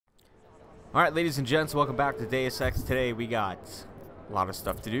Alright, ladies and gents, welcome back to Deus Ex. Today we got a lot of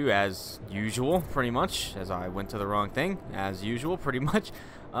stuff to do, as usual, pretty much. As I went to the wrong thing, as usual, pretty much.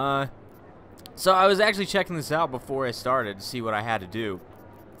 So I was actually checking this out before I started to see what I had to do.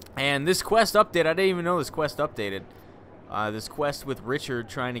 And this quest update, I didn't even know this quest updated. This quest with Richard,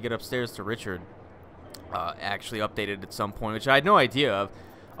 trying to get upstairs to Richard, actually updated at some point, which I had no idea of.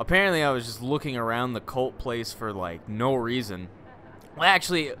 Apparently I was just looking around the cult place for, like, no reason. Well,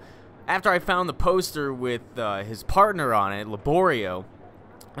 actually, after I found the poster with his partner on it, Laborio,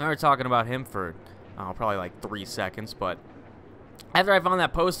 I were talking about him for probably like 3 seconds, but after I found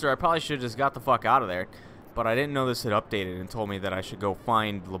that poster, I probably should have just got the fuck out of there. But I didn't know this had updated and told me that I should go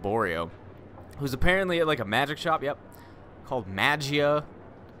find Laborio, who's apparently at like a magic shop, yep, called Magia,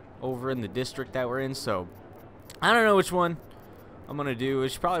 over in the district that we're in. So I don't know which one I'm gonna do. I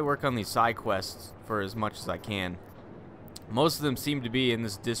should probably work on these side quests for as much as I can. Most of them seem to be in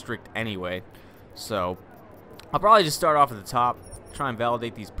this district anyway, so I'll probably just start off at the top, try and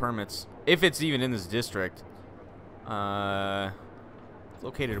validate these permits, if it's even in this district. Located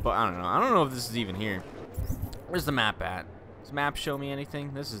above, I don't know if this is even here. Where's the map at? Does the map show me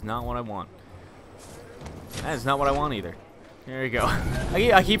anything? This is not what I want. That is not what I want either. There you go.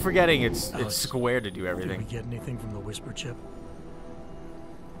 I keep forgetting it's square to do everything. Did we get anything from the whisper chip?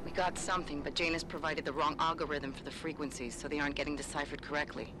 We got something, but Jane has provided the wrong algorithm for the frequencies, so they aren't getting deciphered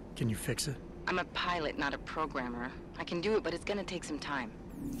correctly. Can you fix it? I'm a pilot, not a programmer. I can do it, but it's gonna take some time.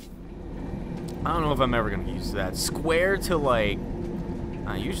 I don't know if I'm ever gonna use that. Square to like,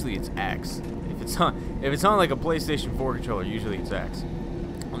 usually it's X. If it's on like a PlayStation 4 controller, usually it's X.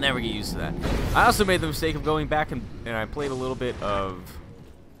 I'll never get used to that. I also made the mistake of going back and I played a little bit of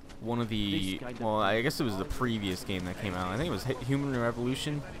one of the, well, I guess it was the previous game that came out. I think it was Human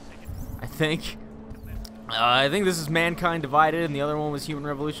Revolution. I think this is Mankind Divided, and the other one was Human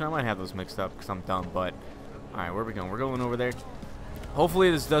Revolution. I might have those mixed up because I'm dumb, but alright, where are we going? We're going over there.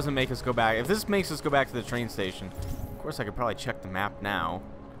 Hopefully this doesn't make us go back. If this makes us go back to the train station, of course I could probably check the map now.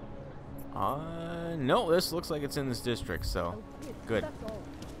 No, this looks like it's in this district, so good.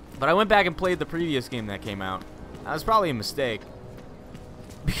 But I went back and played the previous game that came out. That was probably a mistake,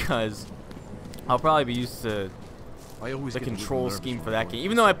 because I'll probably be used to the control scheme for that game.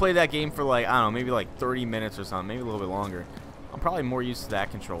 Even though I played that game for like, I don't know, maybe like 30 minutes or something, maybe a little bit longer. I'm probably more used to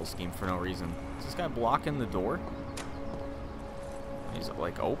that control scheme for no reason. Is this guy blocking the door? He's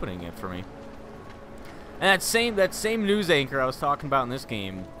like opening it for me. And that same news anchor I was talking about in this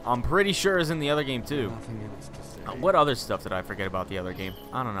game, I'm pretty sure is in the other game too. What other stuff did I forget about the other game?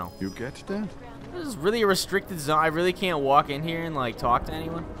 I don't know. You get that? This is really a restricted zone. I really can't walk in here and like talk to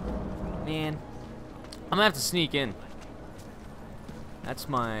anyone. Man, I'm gonna have to sneak in. That's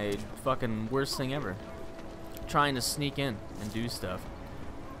my fucking worst thing ever. Trying to sneak in and do stuff.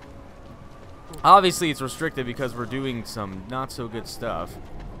 Obviously it's restricted because we're doing some not so good stuff,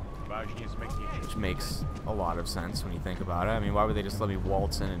 which makes a lot of sense when you think about it. I mean, why would they just let me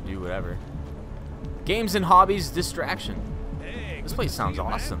waltz in and do whatever? Games and hobbies, distraction. This place sounds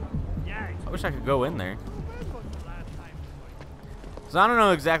awesome. I wish I could go in there. So I don't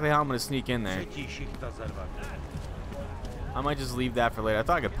know exactly how I'm going to sneak in there. I might just leave that for later. I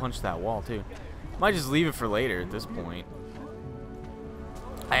thought I could punch that wall too. Might just leave it for later at this point.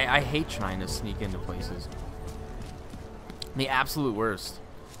 I hate trying to sneak into places. The absolute worst.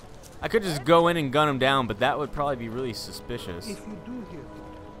 I could just go in and gun them down, but that would probably be really suspicious. If you do hear,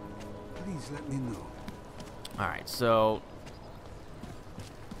 please let me know. Alright, so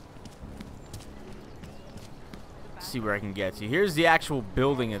let's see where I can get to. Here's the actual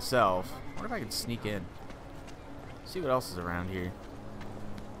building itself. I wonder if I can sneak in. See what else is around here.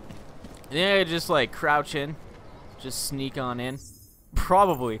 And then I could just like crouch in, just sneak on in.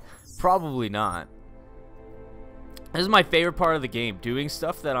 Probably not. This is my favorite part of the game, doing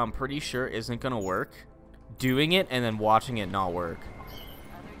stuff that I'm pretty sure isn't gonna work, doing it and then watching it not work.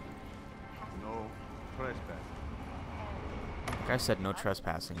 No trespassing. Like I said, no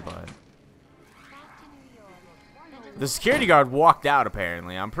trespassing, but the security guard walked out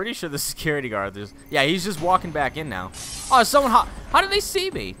apparently. I'm pretty sure the security guard just, yeah, he's just walking back in now. Oh, someone, how did they see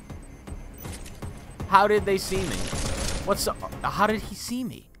me? How did they see me? How did he see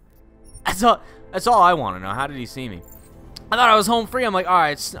me? That's all I want to know. How did he see me? I thought I was home free. I'm like,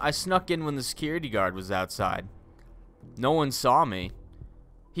 alright, I snuck in when the security guard was outside. No one saw me.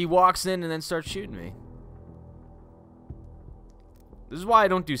 He walks in and then starts shooting me. This is why I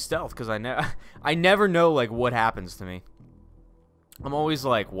don't do stealth, because I never know like what happens to me. I'm always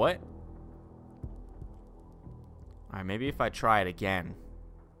like, what? Alright, maybe if I try it again.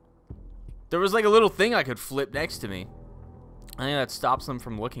 There was like a little thing I could flip next to me. I think that stops them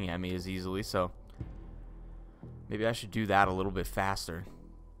from looking at me as easily, so maybe I should do that a little bit faster.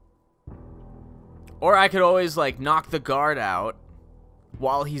 Or I could always, like, knock the guard out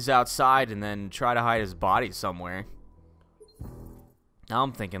while he's outside and then try to hide his body somewhere. Now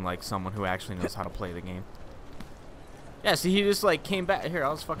I'm thinking like someone who actually knows how to play the game. Yeah, see, he just, like, came back. Here,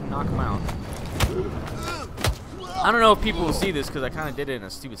 I'll just fucking knock him out. I don't know if people will see this because I kind of did it in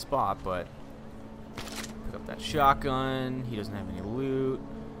a stupid spot, but... Pick up that shotgun. He doesn't have any loot.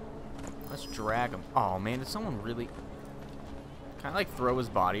 Let's drag him. Oh, man, did someone really... Can I, like, throw his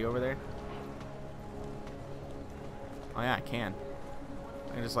body over there? Oh, yeah, I can.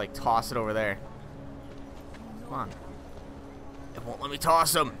 I can just, like, toss it over there. Come on. It won't let me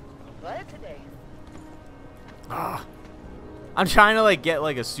toss him. Ah. I'm trying to, like, get,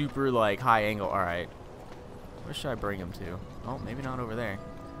 like, a super, like, high angle. Alright. Where should I bring him to? Oh, maybe not over there.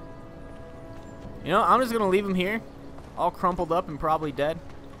 You know, I'm just gonna leave him here. All crumpled up and probably dead.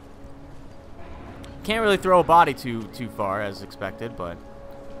 Can't really throw a body too far, as expected, but...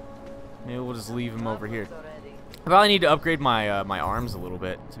 Maybe we'll just leave him over here. I probably need to upgrade my, my arms a little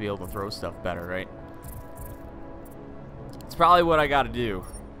bit to be able to throw stuff better, right? It's probably what I gotta do.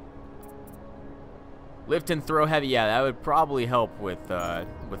 Lift and throw heavy, yeah, that would probably help with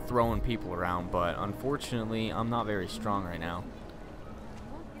throwing people around, but unfortunately, I'm not very strong right now.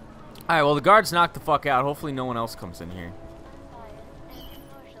 Alright, well, the guard's knocked the fuck out. Hopefully no one else comes in here.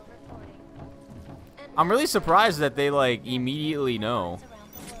 I'm really surprised that they, like, immediately know.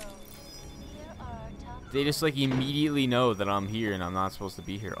 They just, like, immediately know that I'm here and I'm not supposed to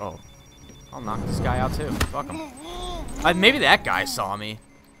be here. Oh. I'll knock this guy out, too. Fuck him. Maybe that guy saw me.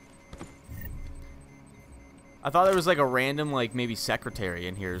 I thought there was, like, a random, like, maybe secretary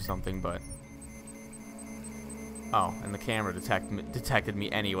in here or something, but... Oh, and the camera detected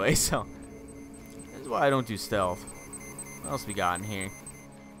me anyway, so... This is why I don't do stealth. What else we got in here?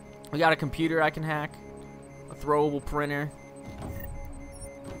 We got a computer I can hack. A throwable printer.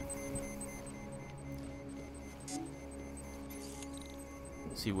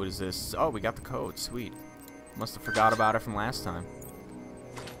 Let's see, what is this? Oh, we got the code. Sweet. Must have forgot about it from last time.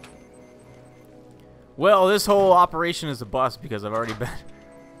 Well, this whole operation is a bust because I've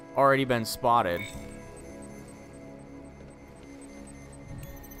already been spotted.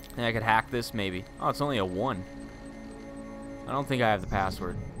 And I could hack this maybe. Oh, it's only a 1. I don't think I have the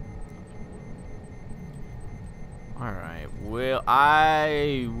password. Alright, well,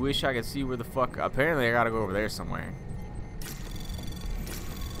 I wish I could see where the fuck... Apparently, I gotta go over there somewhere.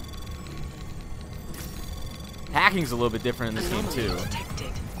 Hacking's a little bit different in this game, too.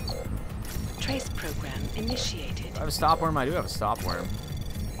 Detected. Trace program initiated. Do I have a stopworm? I do have a stopworm.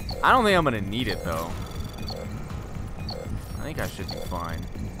 I don't think I'm gonna need it, though. I think I should be fine.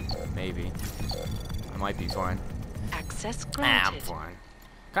 Maybe. I might be fine. Access granted. I'm fine.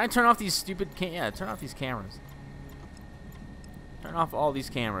 Can I turn off these stupid yeah, turn off these cameras. Turn off all these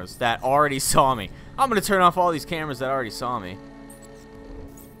cameras that already saw me. I'm gonna turn off all these cameras that already saw me.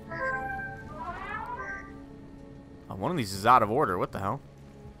 Oh, one of these is out of order. What the hell?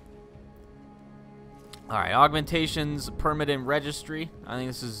 Alright, augmentations, permanent registry. I think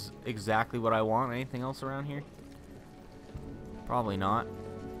this is exactly what I want. Anything else around here? Probably not.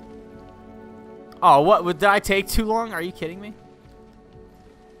 Oh, what? Did I take too long? Are you kidding me?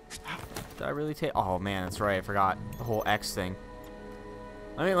 Did I really take... Oh, man, that's right. I forgot the whole X thing.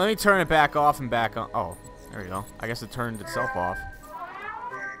 Let me turn it back off and back on. Oh, there we go. I guess it turned itself off.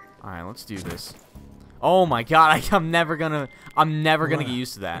 Alright, let's do this. Oh my god, I'm never gonna get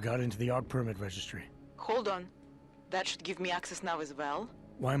used to that. I got into the AUG permit registry. Hold on. That should give me access now as well.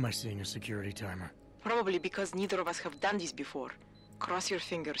 Why am I seeing a security timer? Probably because neither of us have done this before. Cross your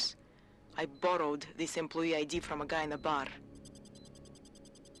fingers. I borrowed this employee ID from a guy in a bar.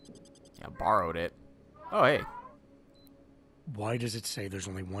 Yeah, borrowed it. Oh, hey. Why does it say there's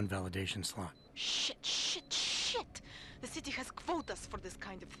only one validation slot? Shit! The city has quotas for this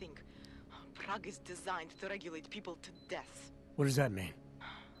kind of thing. Prague is designed to regulate people to death. What does that mean?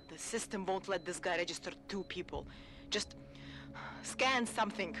 The system won't let this guy register 2 people. Just scan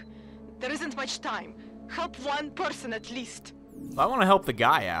something. There isn't much time. Help one person at least. I want to help the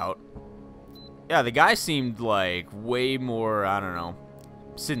guy out. Yeah, the guy seemed like way more, I don't know,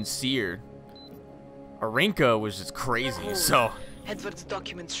 sincere. Arinka was just crazy, so... Edward's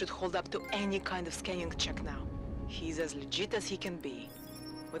documents should hold up to any kind of scanning check now. He's as legit as he can be,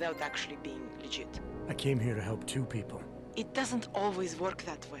 without actually being legit. I came here to help 2 people. It doesn't always work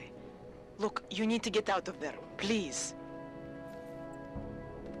that way. Look, you need to get out of there, please.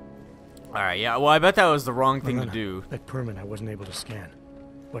 Alright, yeah, well, I bet that was the wrong thing to do. That permit I wasn't able to scan.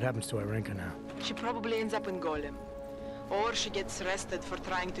 What happens to Arinka now? She probably ends up in Golem. Or she gets arrested for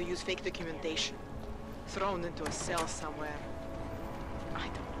trying to use fake documentation. Thrown into a cell somewhere. I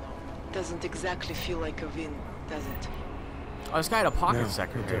don't know. Doesn't exactly feel like a win, does it? Oh, this guy had a pocket No,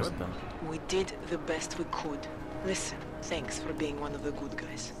 secretary. it What the? We did the best we could. Listen, thanks for being one of the good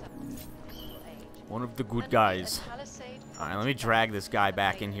guys. One of the good guys. Alright, let me drag this guy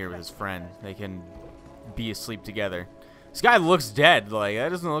back in here with his friend. They can be asleep together. This guy looks dead. Like, that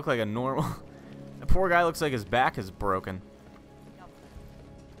doesn't look like a normal... That poor guy looks like his back is broken.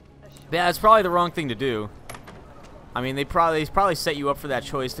 Yeah, it's probably the wrong thing to do. I mean, they probably set you up for that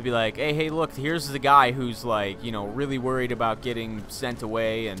choice to be like, hey, look, here's the guy who's, like, you know, really worried about getting sent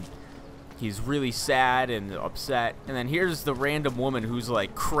away, and he's really sad and upset. And then here's the random woman who's,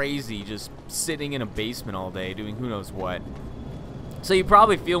 like, crazy, just sitting in a basement all day doing who knows what. So you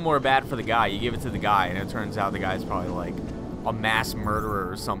probably feel more bad for the guy. You give it to the guy, and it turns out the guy's probably, like, a mass murderer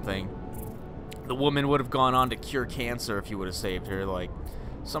or something. The woman would have gone on to cure cancer if you would have saved her, like...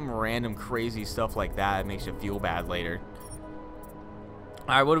 Some random crazy stuff like that makes you feel bad later.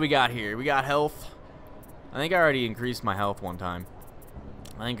 Alright, what do we got here? We got health. I think I already increased my health one time.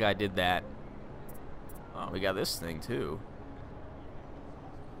 I think I did that. Oh, we got this thing too.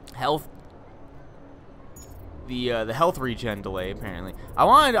 Health. The health regen delay, apparently. I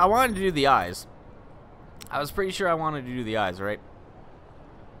wanted to do the eyes. I was pretty sure I wanted to do the eyes, right?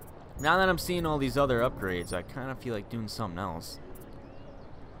 Now that I'm seeing all these other upgrades, I kind of feel like doing something else.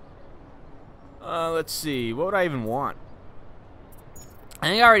 Let's see. What would I even want? I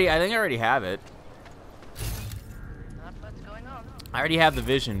think I already have it. Not what's going on. I already have the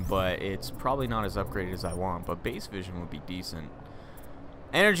vision, but it's probably not as upgraded as I want. But base vision would be decent.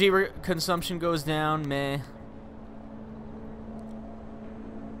 Energy consumption goes down. Meh.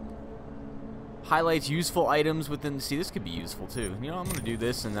 Highlights useful items within. See, this could be useful too. You know, I'm gonna do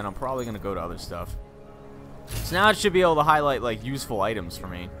this, and then I'm probably gonna go to other stuff. So now it should be able to highlight like useful items for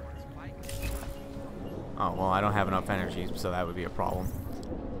me. Oh, well, I don't have enough energy, so that would be a problem.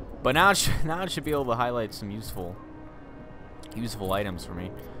 But now it should be able to highlight some useful items for me.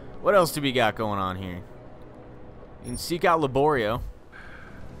 What else do we got going on here? You can seek out Laborio.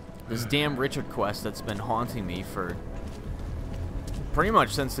 This damn Richard quest that's been haunting me for pretty much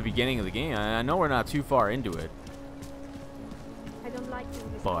since the beginning of the game. I know we're not too far into it.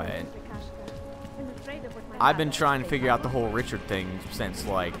 But I've been trying to figure out the whole Richard thing since,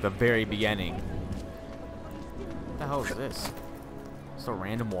 like, the very beginning. What the hell is this? Just a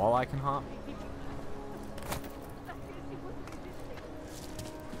random wall I can hop?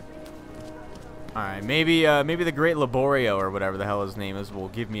 Alright, maybe the Great Laborio or whatever the hell his name is will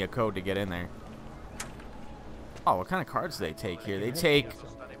give me a code to get in there. Oh, what kind of cards do they take here? They take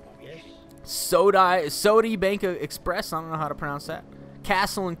Sodi Bank Express, I don't know how to pronounce that.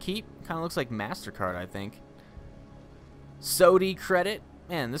 Castle and Keep, kind of looks like MasterCard, I think. Sodi Credit.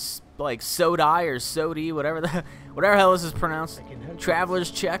 Man, this is like Sodi or Sodi, whatever the hell this is pronounced. Traveler's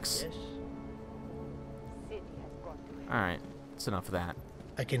Checks. Alright, that's enough of that.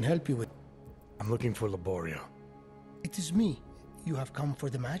 I can help you with... I'm looking for Laborio. It is me. You have come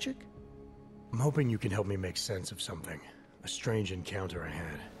for the magic? I'm hoping you can help me make sense of something. A strange encounter I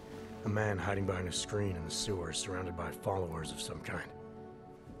had. A man hiding behind a screen in the sewers, surrounded by followers of some kind.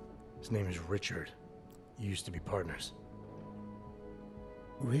 His name is Richard. You used to be partners.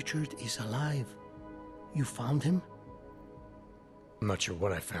 Richard is alive. You found him? I'm not sure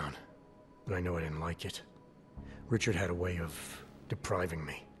what I found, but I know I didn't like it. Richard had a way of depriving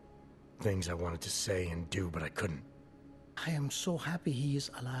me. Things I wanted to say and do, but I couldn't. I am so happy he is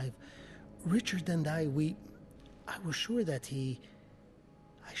alive. Richard and I was sure that I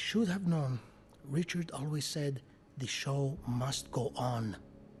should have known. Richard always said, the show must go on.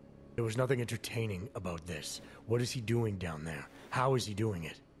 There was nothing entertaining about this. What is he doing down there? How is he doing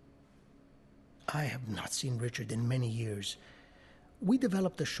it? I have not seen Richard in many years. We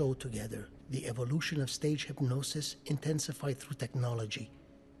developed a show together, The Evolution of Stage Hypnosis Intensified Through Technology.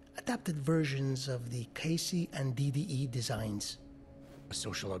 Adapted versions of the KC and DDE designs. A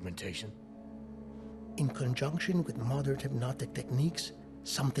social augmentation? In conjunction with modern hypnotic techniques,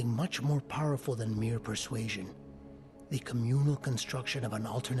 something much more powerful than mere persuasion. The communal construction of an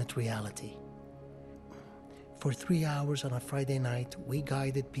alternate reality. For 3 hours on a Friday night, we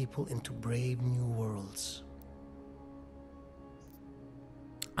guided people into brave new worlds.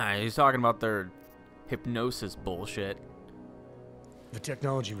 Alright, he's talking about their hypnosis bullshit. The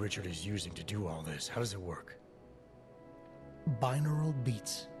technology Richard is using to do all this, how does it work? Binaural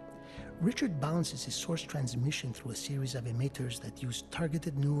beats. Richard bounces his source transmission through a series of emitters that use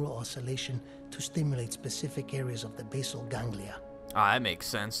targeted neural oscillation to stimulate specific areas of the basal ganglia. Ah, that makes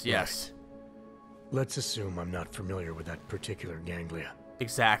sense, yes. Let's assume I'm not familiar with that particular ganglia.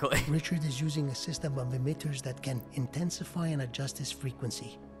 Exactly. Richard is using a system of emitters that can intensify and adjust his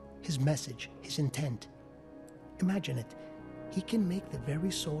frequency, his message, his intent. Imagine it. He can make the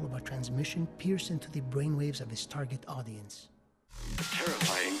very soul of a transmission pierce into the brainwaves of his target audience. The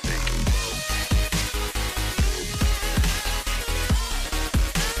terrifying thing